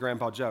talking to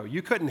Grandpa Joe.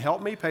 You couldn't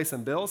help me pay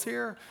some bills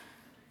here,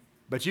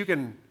 but you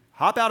can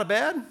hop out of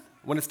bed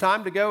when it's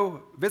time to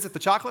go visit the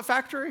chocolate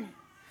factory?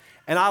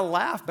 And I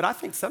laugh, but I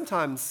think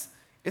sometimes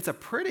it's a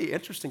pretty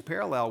interesting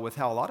parallel with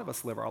how a lot of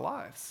us live our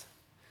lives.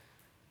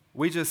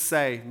 We just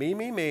say, me,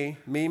 me, me,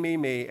 me, me,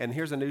 me, and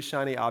here's a new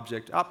shiny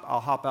object.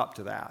 I'll hop up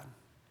to that.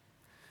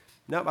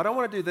 No, I don't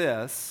want to do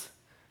this.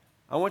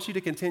 I want you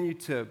to continue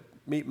to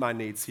meet my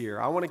needs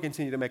here. I want to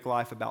continue to make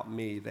life about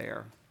me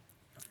there.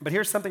 But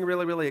here's something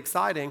really, really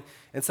exciting,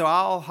 and so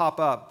I'll hop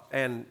up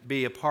and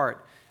be a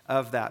part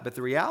of that. But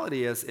the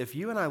reality is, if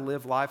you and I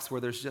live lives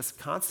where there's just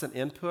constant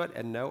input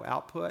and no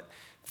output,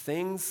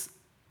 things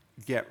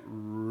get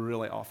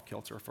really off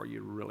kilter for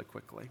you really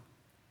quickly.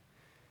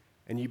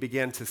 And you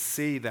begin to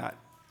see that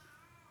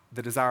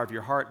the desire of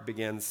your heart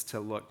begins to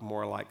look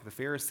more like the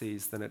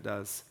Pharisees than it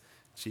does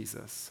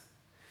Jesus.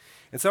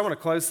 And so I want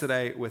to close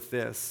today with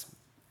this.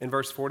 In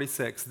verse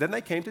 46, then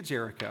they came to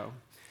Jericho,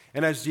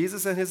 and as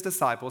Jesus and his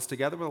disciples,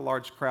 together with a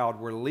large crowd,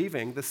 were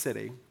leaving the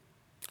city,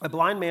 a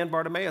blind man,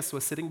 Bartimaeus,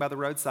 was sitting by the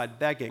roadside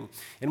begging.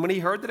 And when he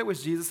heard that it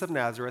was Jesus of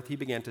Nazareth, he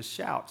began to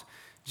shout,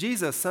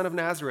 Jesus, Son of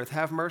Nazareth,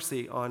 have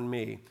mercy on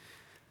me.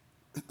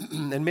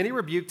 And many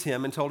rebuked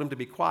him and told him to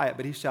be quiet,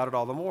 but he shouted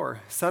all the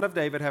more, Son of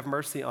David, have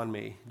mercy on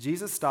me.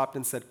 Jesus stopped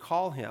and said,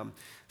 call him.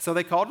 So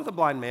they called to the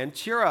blind man,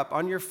 cheer up,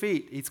 on your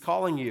feet, he's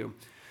calling you.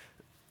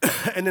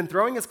 And then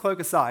throwing his cloak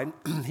aside,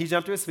 he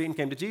jumped to his feet and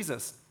came to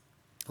Jesus.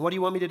 What do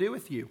you want me to do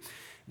with you?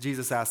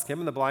 Jesus asked him,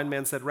 and the blind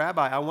man said,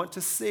 Rabbi, I want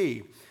to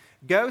see.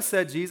 Go,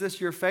 said Jesus,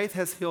 your faith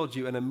has healed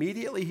you. And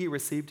immediately he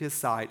received his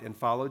sight and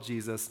followed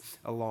Jesus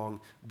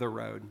along the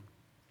road.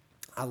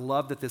 I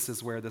love that this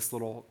is where this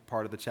little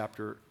part of the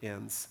chapter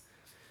ends.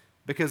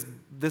 Because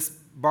this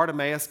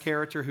Bartimaeus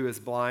character who is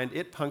blind,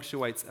 it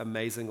punctuates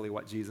amazingly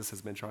what Jesus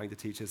has been trying to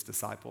teach his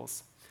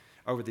disciples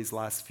over these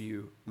last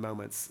few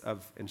moments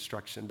of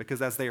instruction.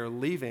 Because as they are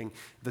leaving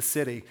the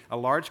city, a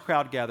large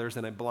crowd gathers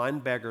and a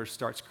blind beggar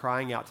starts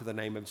crying out to the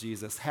name of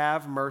Jesus,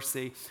 have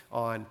mercy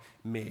on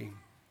me.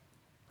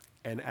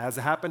 And as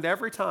it happened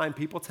every time,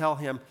 people tell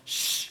him,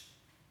 shh,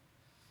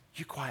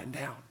 you quieten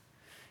down.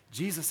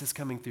 Jesus is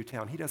coming through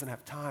town. He doesn't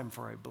have time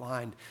for a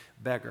blind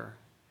beggar.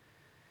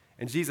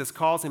 And Jesus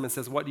calls him and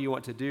says, what do you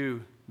want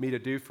me to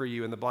do for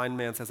you? And the blind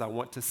man says, I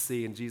want to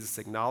see. And Jesus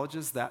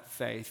acknowledges that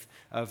faith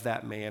of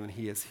that man, and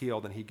he is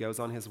healed, and he goes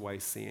on his way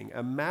seeing.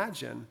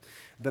 Imagine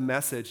the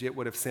message it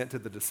would have sent to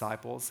the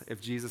disciples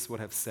if Jesus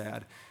would have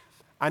said,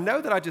 I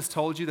know that I just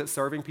told you that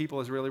serving people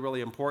is really,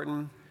 really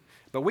important,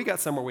 but we got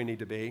somewhere we need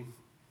to be.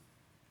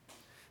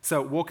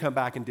 So we'll come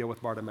back and deal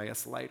with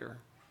Bartimaeus later.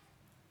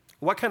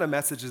 What kind of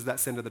message does that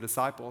send to the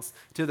disciples?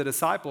 To the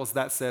disciples,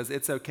 that says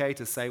it's okay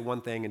to say one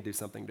thing and do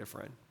something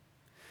different.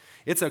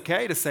 It's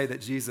okay to say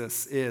that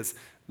Jesus is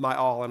my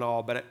all in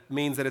all, but it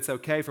means that it's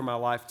okay for my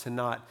life to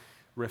not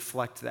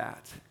reflect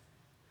that.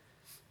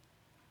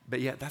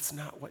 But yet, that's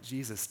not what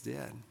Jesus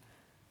did.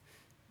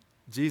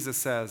 Jesus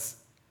says,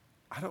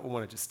 I don't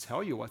want to just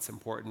tell you what's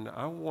important.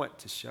 I want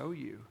to show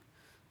you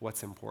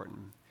what's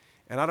important.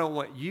 And I don't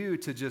want you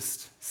to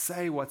just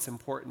say what's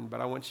important, but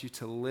I want you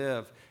to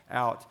live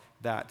out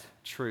that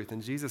truth.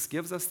 And Jesus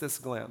gives us this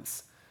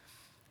glimpse,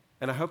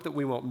 and I hope that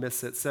we won't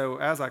miss it. So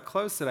as I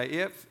close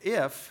today,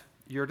 if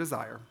your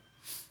desire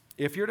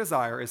if your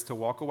desire is to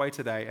walk away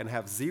today and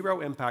have zero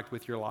impact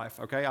with your life,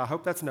 okay, I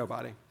hope that's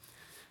nobody,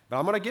 but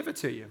I'm going to give it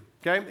to you,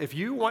 okay? If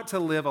you want to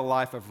live a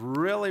life of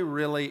really,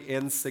 really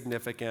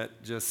insignificant,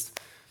 just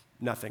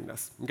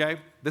nothingness, okay?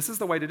 This is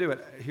the way to do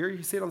it. Here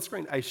you see it on the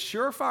screen. A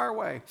surefire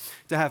way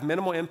to have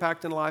minimal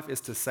impact in life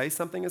is to say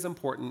something is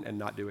important and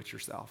not do it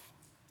yourself.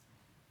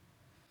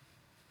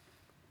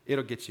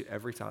 It'll get you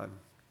every time.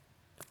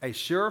 A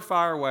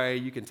surefire way,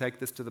 you can take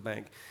this to the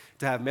bank,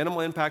 to have minimal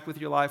impact with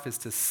your life is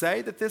to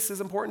say that this is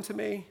important to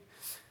me,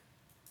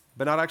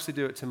 but not actually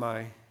do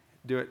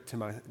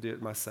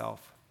it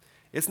myself.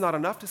 It's not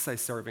enough to say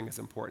serving is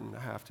important.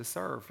 I have to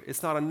serve.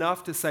 It's not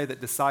enough to say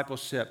that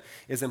discipleship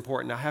is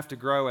important. I have to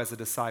grow as a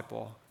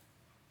disciple.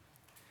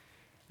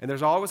 And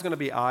there's always going to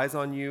be eyes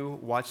on you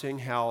watching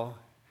how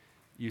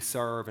you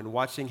serve and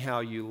watching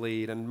how you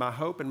lead. And my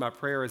hope and my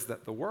prayer is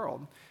that the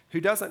world, who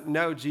doesn't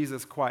know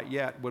Jesus quite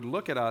yet, would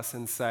look at us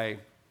and say,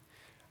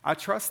 I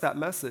trust that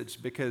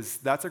message because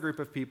that's a group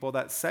of people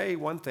that say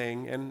one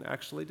thing and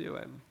actually do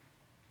it.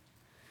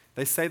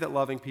 They say that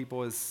loving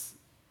people is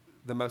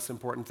the most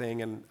important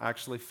thing and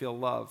actually feel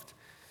loved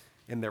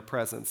in their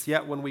presence.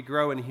 Yet when we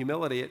grow in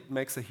humility, it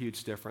makes a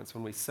huge difference.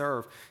 When we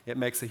serve, it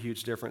makes a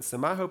huge difference. So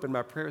my hope and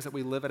my prayer is that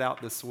we live it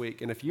out this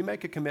week. And if you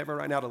make a commitment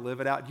right now to live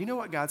it out, you know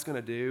what God's going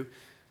to do?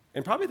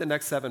 In probably the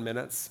next 7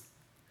 minutes,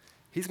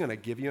 He's going to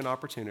give you an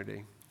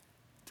opportunity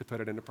to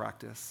put it into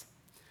practice.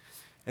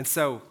 And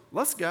so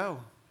let's go.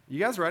 You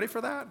guys ready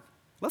for that?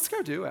 Let's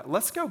go do it.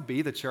 Let's go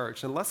be the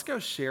church, and let's go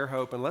share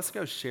hope, and let's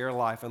go share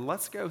life, and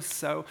let's go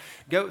sow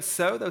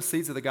those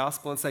seeds of the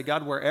gospel and say,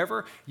 God,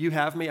 wherever you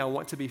have me, I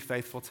want to be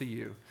faithful to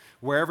you.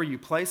 Wherever you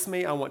place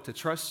me, I want to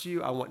trust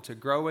you. I want to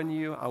grow in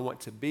you. I want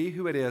to be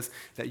who it is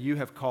that you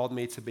have called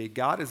me to be.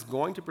 God is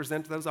going to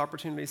present those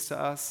opportunities to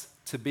us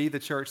to be the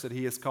church that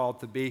He is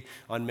called to be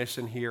on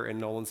mission here in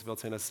Nolensville,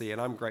 Tennessee.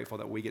 And I'm grateful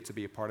that we get to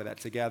be a part of that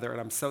together.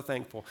 And I'm so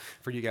thankful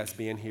for you guys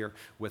being here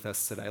with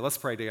us today. Let's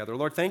pray together.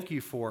 Lord, thank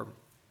you for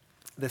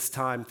this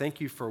time. Thank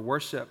you for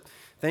worship.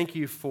 Thank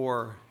you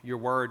for your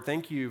word.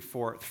 Thank you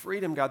for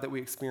freedom, God, that we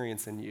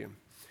experience in you.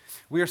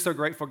 We are so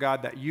grateful,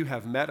 God, that you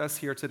have met us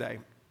here today.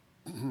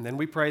 And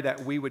we pray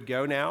that we would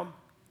go now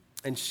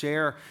and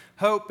share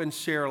hope and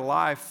share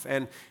life,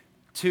 and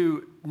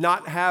to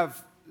not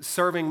have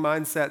serving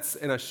mindsets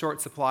in a short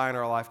supply in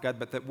our life, God,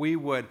 but that we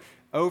would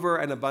over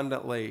and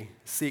abundantly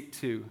seek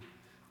to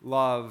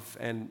love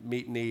and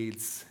meet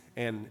needs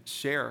and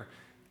share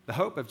the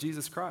hope of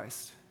Jesus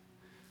Christ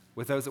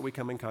with those that we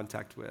come in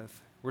contact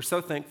with. We're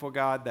so thankful,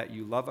 God, that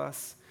you love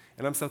us,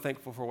 and I'm so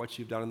thankful for what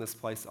you've done in this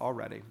place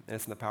already. And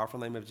it's in the powerful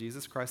name of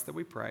Jesus Christ that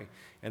we pray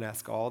and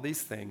ask all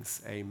these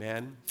things.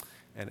 Amen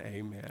and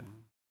amen.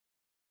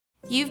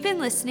 You've been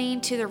listening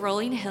to the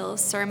Rolling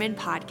Hills Sermon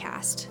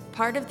Podcast,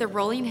 part of the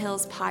Rolling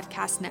Hills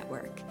Podcast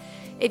Network.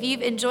 If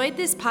you've enjoyed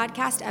this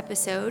podcast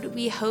episode,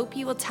 we hope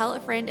you will tell a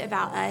friend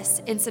about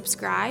us and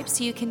subscribe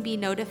so you can be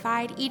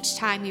notified each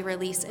time we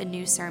release a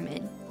new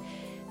sermon.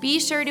 Be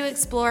sure to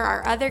explore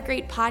our other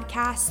great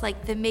podcasts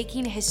like the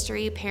Making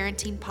History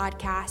Parenting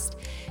Podcast,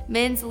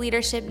 Men's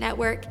Leadership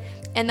Network,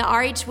 and the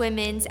RH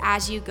Women's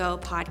As You Go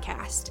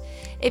podcast.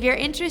 If you're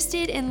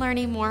interested in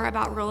learning more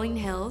about Rolling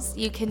Hills,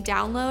 you can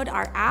download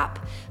our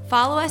app,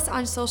 follow us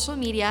on social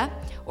media,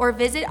 or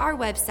visit our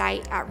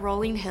website at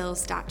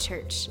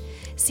rollinghills.church.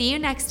 See you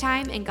next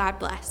time, and God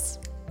bless.